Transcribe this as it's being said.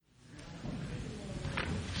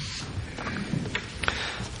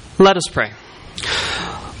Let us pray.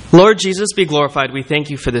 Lord Jesus, be glorified. We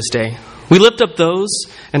thank you for this day. We lift up those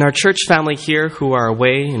in our church family here who are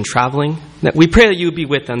away and traveling. That we pray that you would be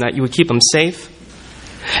with them, that you would keep them safe.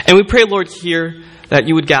 And we pray, Lord, here that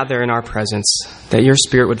you would gather in our presence, that your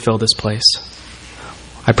Spirit would fill this place.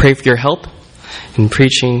 I pray for your help in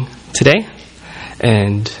preaching today,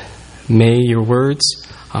 and may your words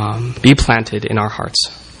be planted in our hearts.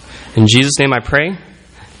 In Jesus' name I pray,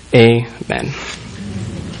 amen.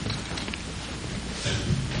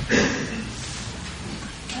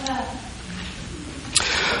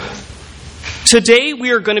 Today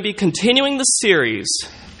we are going to be continuing the series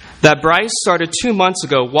that Bryce started 2 months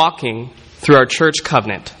ago, walking through our church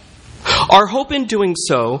covenant. Our hope in doing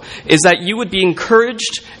so is that you would be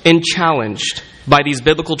encouraged and challenged by these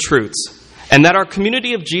biblical truths, and that our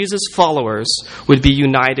community of Jesus followers would be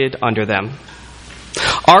united under them.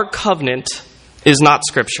 Our covenant is not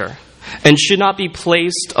Scripture and should not be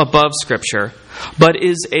placed above Scripture, but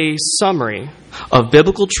is a summary of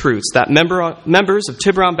biblical truths that members of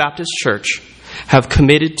Tiburon Baptist Church have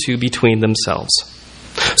committed to between themselves.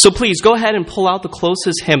 So please go ahead and pull out the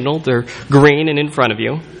closest hymnal. They're green and in front of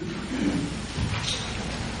you.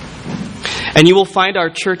 And you will find our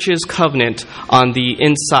church's covenant on the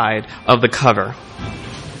inside of the cover.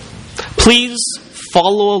 Please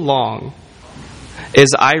follow along as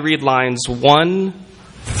I read lines 1,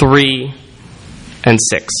 3, and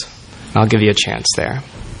 6. I'll give you a chance there.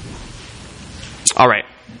 All right.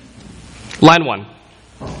 Line 1.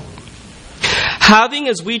 Having,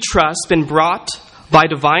 as we trust, been brought by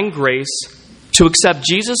divine grace to accept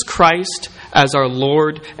Jesus Christ as our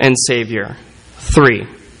Lord and Savior. 3.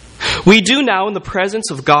 We do now, in the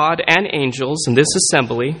presence of God and angels in this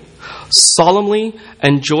assembly, solemnly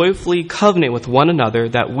and joyfully covenant with one another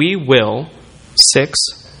that we will, 6,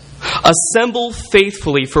 assemble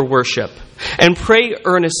faithfully for worship and pray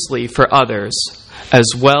earnestly for others as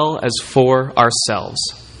well as for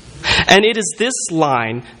ourselves. And it is this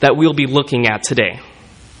line that we'll be looking at today.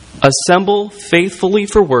 Assemble faithfully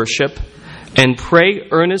for worship and pray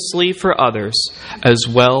earnestly for others as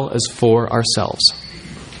well as for ourselves.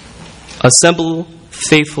 Assemble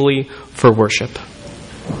faithfully for worship.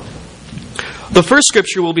 The first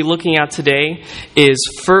scripture we'll be looking at today is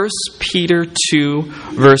 1 Peter 2,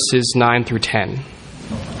 verses 9 through 10.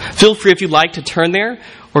 Feel free, if you'd like, to turn there.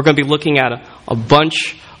 We're going to be looking at a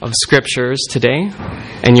bunch of scriptures today,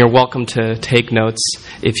 and you're welcome to take notes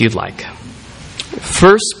if you'd like.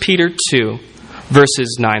 1 Peter 2,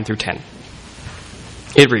 verses 9 through 10.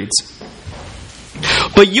 It reads,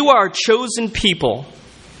 "But you are a chosen people,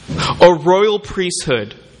 a royal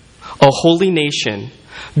priesthood, a holy nation,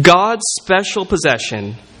 God's special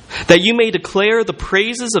possession, that you may declare the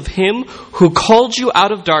praises of Him who called you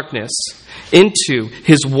out of darkness into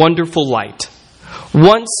His wonderful light.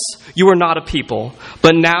 Once you were not a people,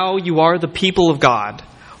 but now you are the people of God.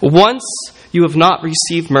 Once you have not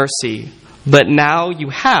received mercy, but now you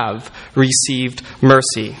have received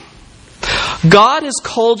mercy. God has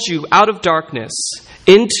called you out of darkness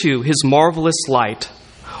into His marvelous light.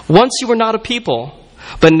 Once you were not a people,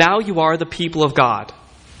 but now you are the people of God."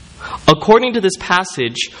 According to this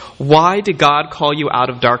passage, why did God call you out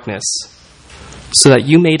of darkness? So that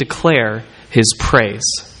you may declare His praise.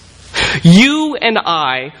 You and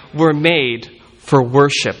I were made for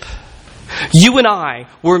worship. You and I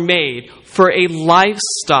were made for a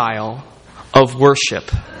lifestyle of worship.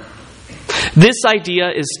 This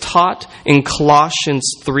idea is taught in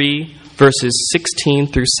Colossians 3, verses 16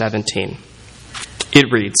 through 17. It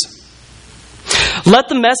reads, "Let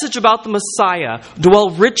the message about the Messiah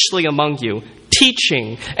dwell richly among you,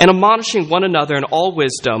 teaching and admonishing one another in all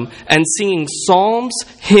wisdom, and singing psalms,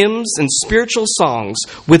 hymns, and spiritual songs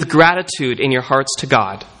with gratitude in your hearts to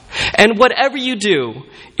God. And whatever you do,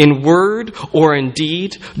 in word or in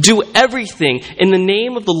deed, do everything in the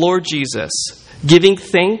name of the Lord Jesus, giving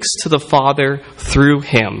thanks to the Father through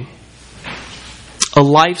Him." A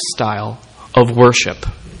lifestyle of worship.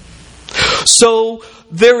 So,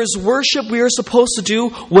 there is worship we are supposed to do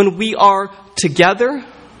when we are together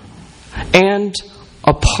and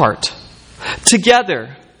apart.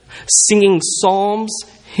 Together, singing psalms,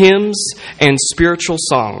 hymns, and spiritual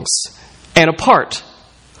songs. And apart,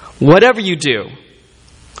 whatever you do,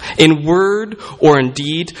 in word or in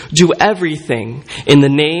deed, do everything in the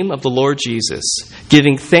name of the Lord Jesus,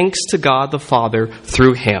 giving thanks to God the Father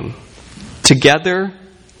through Him. Together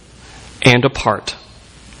and apart.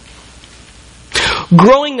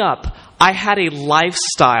 Growing up, I had a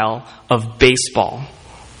lifestyle of baseball.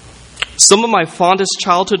 Some of my fondest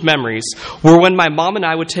childhood memories were when my mom and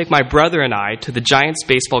I would take my brother and I to the Giants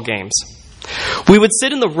baseball games. We would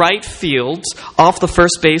sit in the right field off the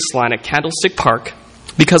first baseline at Candlestick Park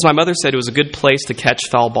because my mother said it was a good place to catch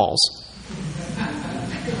foul balls.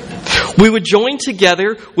 We would join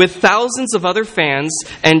together with thousands of other fans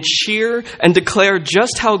and cheer and declare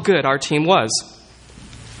just how good our team was.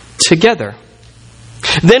 Together.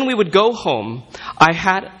 Then we would go home. I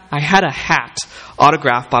had a hat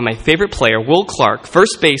autographed by my favorite player, Will Clark,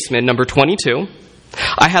 first baseman, number 22.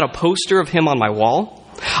 I had a poster of him on my wall.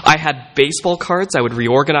 I had baseball cards I would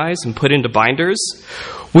reorganize and put into binders.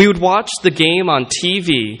 We would watch the game on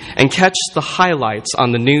TV and catch the highlights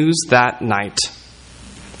on the news that night.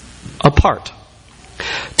 Apart.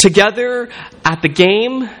 Together at the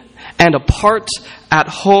game and apart at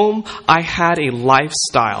home, I had a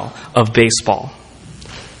lifestyle of baseball.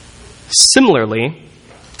 Similarly,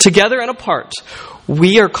 together and apart,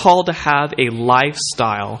 we are called to have a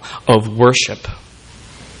lifestyle of worship.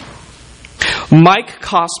 Mike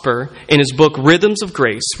Cosper, in his book Rhythms of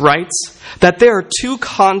Grace, writes that there are two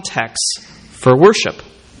contexts for worship.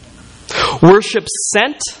 Worship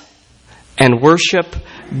sent and worship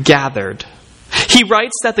gathered. He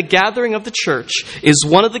writes that the gathering of the church is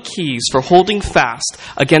one of the keys for holding fast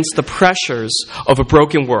against the pressures of a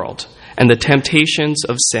broken world and the temptations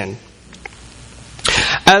of sin.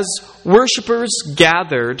 As worshipers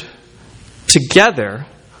gathered together,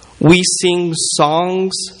 we sing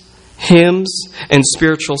songs, hymns, and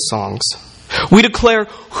spiritual songs. We declare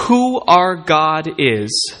who our God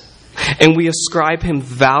is, and we ascribe him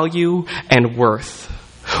value and worth.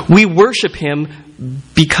 We worship him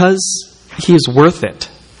because he is worth it.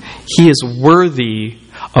 He is worthy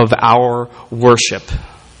of our worship.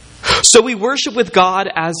 So we worship with God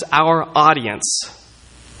as our audience,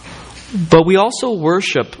 but we also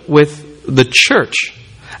worship with the church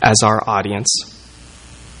as our audience.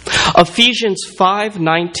 Ephesians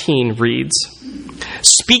 5:19 reads,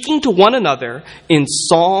 "Speaking to one another in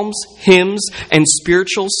psalms, hymns, and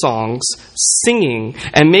spiritual songs, singing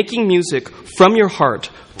and making music from your heart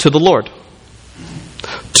to the Lord."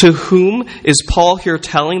 To whom is Paul here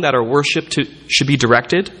telling that our worship should be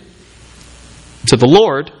directed? To the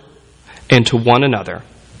Lord and to one another.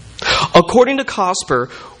 According to Cosper,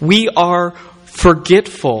 we are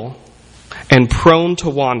forgetful and prone to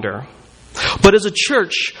wander. But as a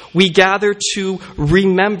church, we gather to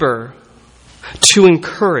remember, to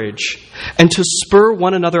encourage, and to spur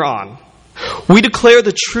one another on. We declare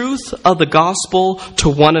the truth of the gospel to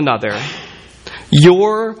one another.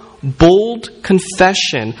 Your bold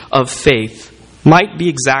confession of faith might be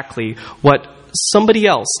exactly what somebody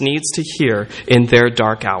else needs to hear in their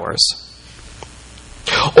dark hours.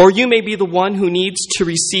 Or you may be the one who needs to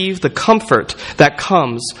receive the comfort that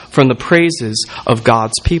comes from the praises of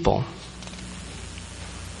God's people.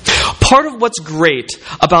 Part of what's great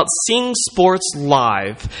about seeing sports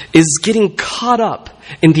live is getting caught up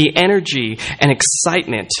in the energy and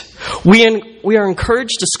excitement. We are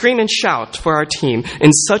encouraged to scream and shout for our team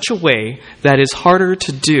in such a way that is harder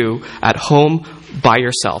to do at home by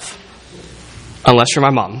yourself. Unless you're my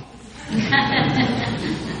mom.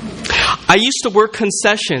 I used to work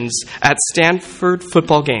concessions at Stanford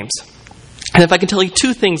football games. And if I can tell you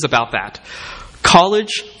two things about that.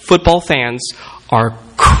 College football fans are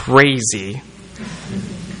crazy.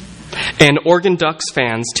 And Oregon Ducks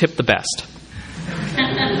fans tip the best.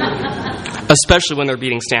 Especially when they're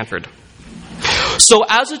beating Stanford. So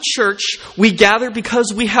as a church, we gather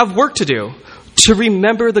because we have work to do, to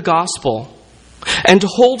remember the gospel, and to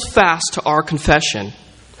hold fast to our confession.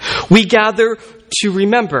 We gather to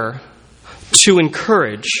remember, to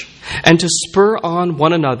encourage, and to spur on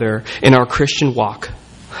one another in our Christian walk.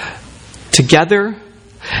 Together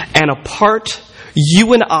and apart,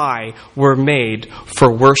 you and I were made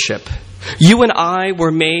for worship. You and I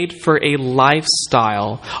were made for a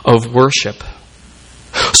lifestyle of worship.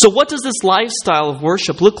 So what does this lifestyle of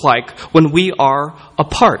worship look like when we are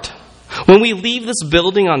apart? When we leave this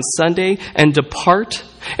building on Sunday and depart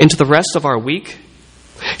into the rest of our week?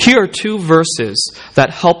 Here are two verses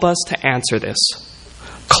that help us to answer this.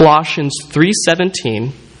 Colossians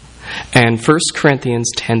 3:17 and 1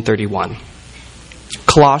 Corinthians 10:31.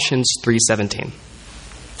 Colossians 3:17.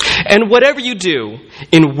 "And whatever you do,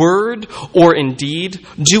 in word or in deed,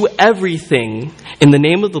 do everything in the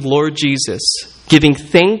name of the Lord Jesus, giving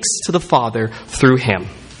thanks to the Father through him."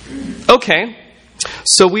 Okay,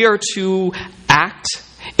 so we are to act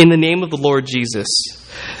in the name of the Lord Jesus.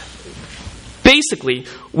 Basically,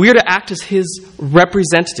 we are to act as his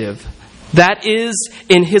representative. That is,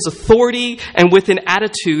 in his authority and with an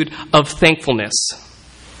attitude of thankfulness.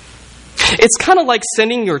 It's kind of like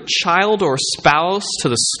sending your child or spouse to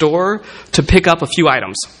the store to pick up a few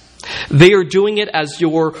items. They are doing it as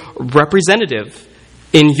your representative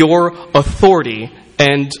in your authority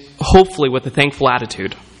and hopefully with a thankful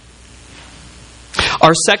attitude.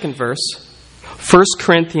 Our second verse, 1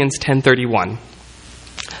 Corinthians 10:31.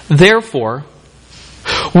 Therefore,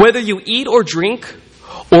 whether you eat or drink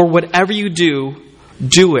or whatever you do,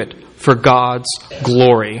 do it for God's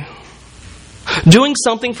glory. Doing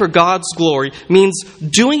something for God's glory means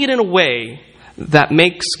doing it in a way that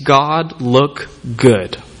makes God look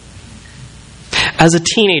good. As a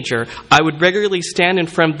teenager, I would regularly stand in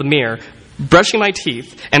front of the mirror, brushing my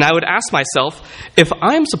teeth, and I would ask myself, if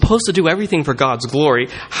I'm supposed to do everything for God's glory,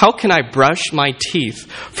 how can I brush my teeth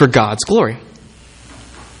for God's glory?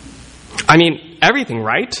 I mean, everything,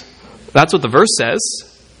 right? That's what the verse says.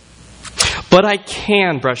 But I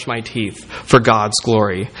can brush my teeth for God's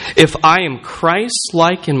glory if I am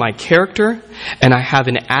Christ-like in my character and I have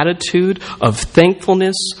an attitude of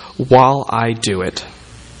thankfulness while I do it.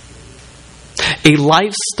 A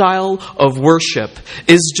lifestyle of worship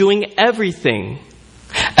is doing everything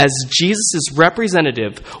as Jesus'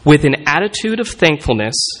 representative with an attitude of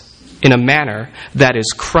thankfulness in a manner that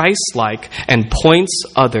is Christ-like and points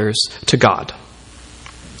others to God.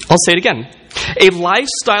 I'll say it again. A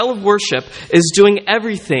lifestyle of worship is doing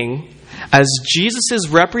everything as Jesus'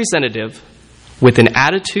 representative with an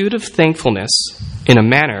attitude of thankfulness in a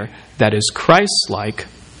manner that is Christ-like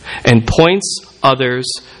and points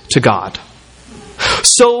others to God.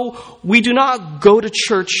 So we do not go to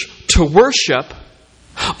church to worship,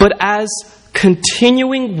 but as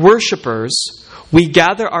continuing worshipers, we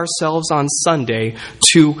gather ourselves on Sunday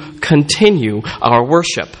to continue our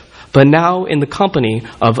worship, but now in the company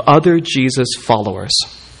of other Jesus followers.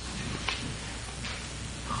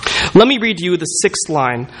 Let me read you the 6th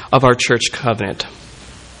line of our church covenant.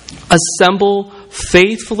 Assemble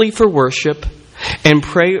faithfully for worship and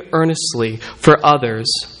pray earnestly for others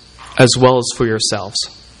as well as for yourselves.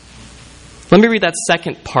 Let me read that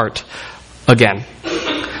second part again.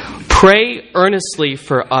 Pray earnestly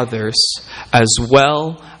for others as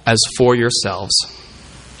well as for yourselves.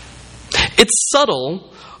 It's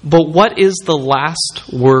subtle, but what is the last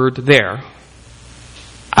word there?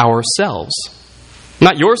 Ourselves.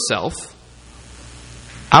 Not yourself.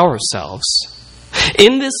 Ourselves.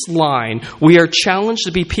 In this line, we are challenged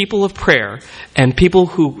to be people of prayer and people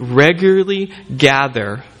who regularly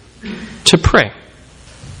gather to pray.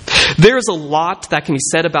 There is a lot that can be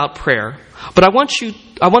said about prayer, but I want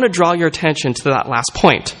to draw your attention to that last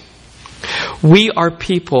point. We are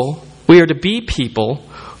to be people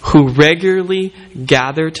who regularly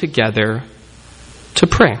gather together to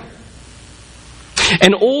pray.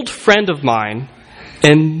 An old friend of mine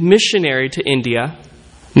and missionary to India,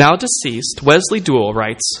 now deceased, Wesley Duell,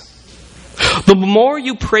 writes, "The more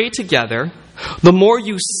you pray together, the more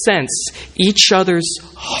you sense each other's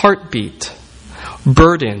heartbeat,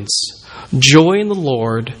 burdens, joy in the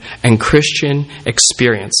Lord, and Christian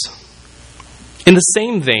experience." In the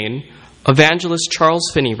same vein, evangelist Charles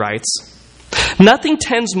Finney writes, "Nothing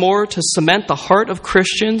tends more to cement the heart of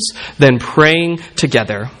Christians than praying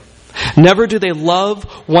together. Never do they love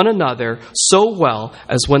one another so well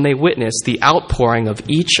as when they witness the outpouring of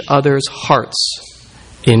each other's hearts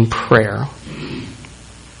in prayer."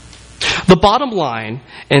 The bottom line,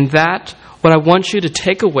 and that what I want you to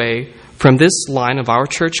take away from this line of our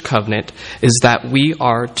church covenant, is that we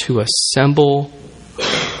are to assemble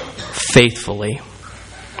faithfully.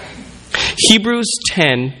 Hebrews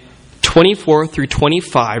 10:24 through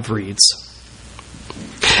 25 reads,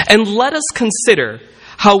 "And let us consider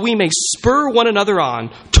how we may spur one another on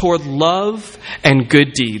toward love and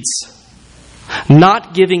good deeds,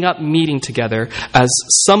 not giving up meeting together as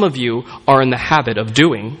some of you are in the habit of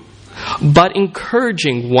doing, but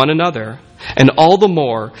encouraging one another, and all the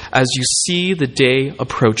more as you see the day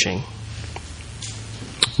approaching."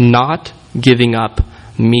 Not giving up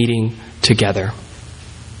meeting together.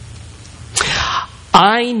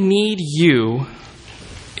 I need you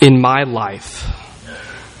in my life.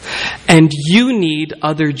 And you need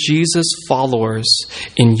other Jesus followers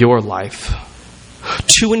in your life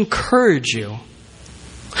to encourage you,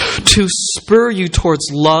 to spur you towards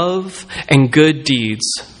love and good deeds,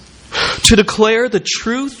 to declare the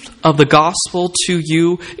truth of the gospel to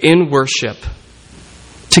you in worship,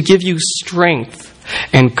 to give you strength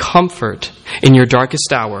and comfort in your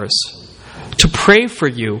darkest hours, to pray for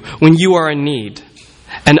you when you are in need,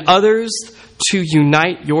 and others to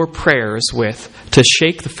unite your prayers with to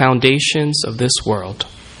shake the foundations of this world.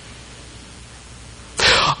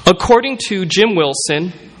 According to Jim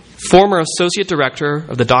Wilson, former Associate Director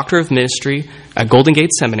of the Doctor of Ministry at Golden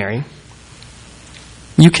Gate Seminary,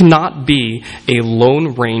 you cannot be a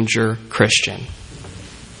Lone Ranger Christian.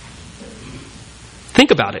 Think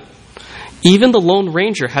about it. Even the Lone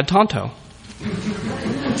Ranger had Tonto.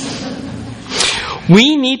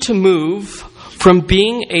 We need to move from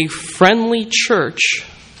being a friendly church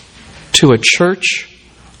to a church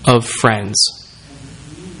of friends.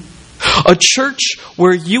 A church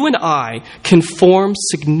where you and I can form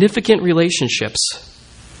significant relationships.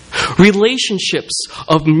 Relationships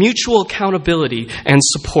of mutual accountability and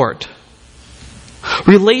support.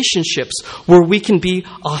 Relationships where we can be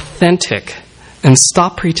authentic and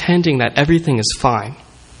stop pretending that everything is fine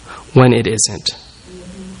when it isn't.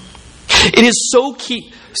 It is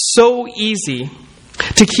so easy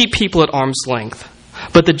to keep people at arm's length,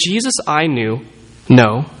 but the Jesus I know,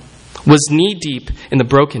 was knee-deep in the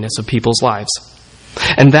brokenness of people's lives.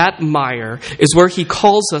 And that mire is where he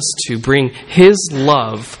calls us to bring his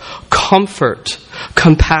love, comfort,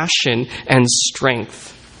 compassion, and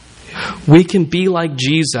strength. We can be like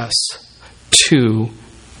Jesus to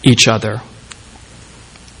each other.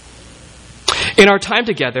 In our time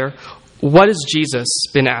together, what has Jesus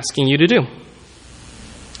been asking you to do?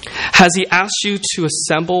 Has he asked you to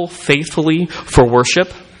assemble faithfully for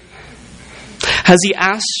worship? Has he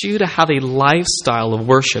asked you to have a lifestyle of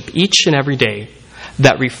worship each and every day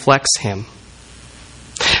that reflects him?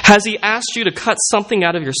 Has he asked you to cut something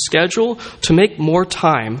out of your schedule to make more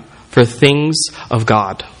time for things of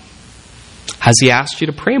God? Has he asked you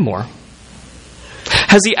to pray more?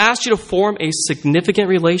 Has he asked you to form a significant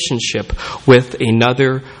relationship with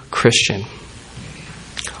another Christian?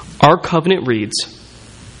 Our covenant reads,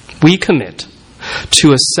 we commit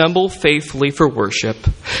to assemble faithfully for worship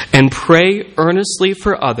and pray earnestly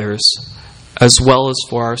for others as well as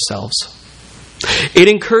for ourselves. It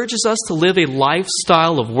encourages us to live a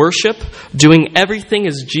lifestyle of worship, doing everything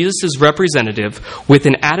as Jesus' representative with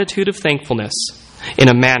an attitude of thankfulness in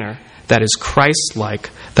a manner that is Christ-like,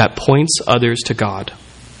 that points others to God.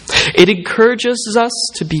 It encourages us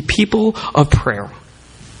to be people of prayer,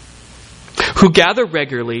 who gather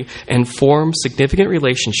regularly and form significant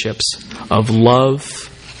relationships of love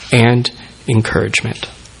and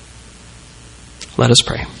encouragement. Let us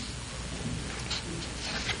pray.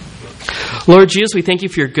 Lord Jesus, we thank you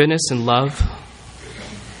for your goodness and love.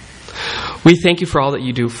 We thank you for all that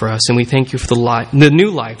you do for us, and we thank you for the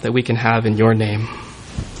new life that we can have in your name.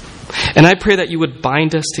 And I pray that you would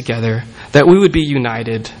bind us together, that we would be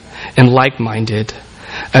united and like-minded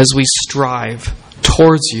as we strive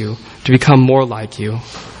towards you to become more like you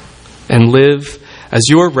and live as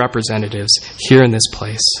your representatives here in this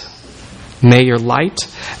place. May your light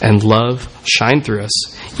and love shine through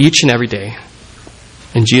us each and every day.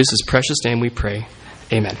 In Jesus' precious name we pray.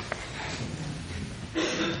 Amen.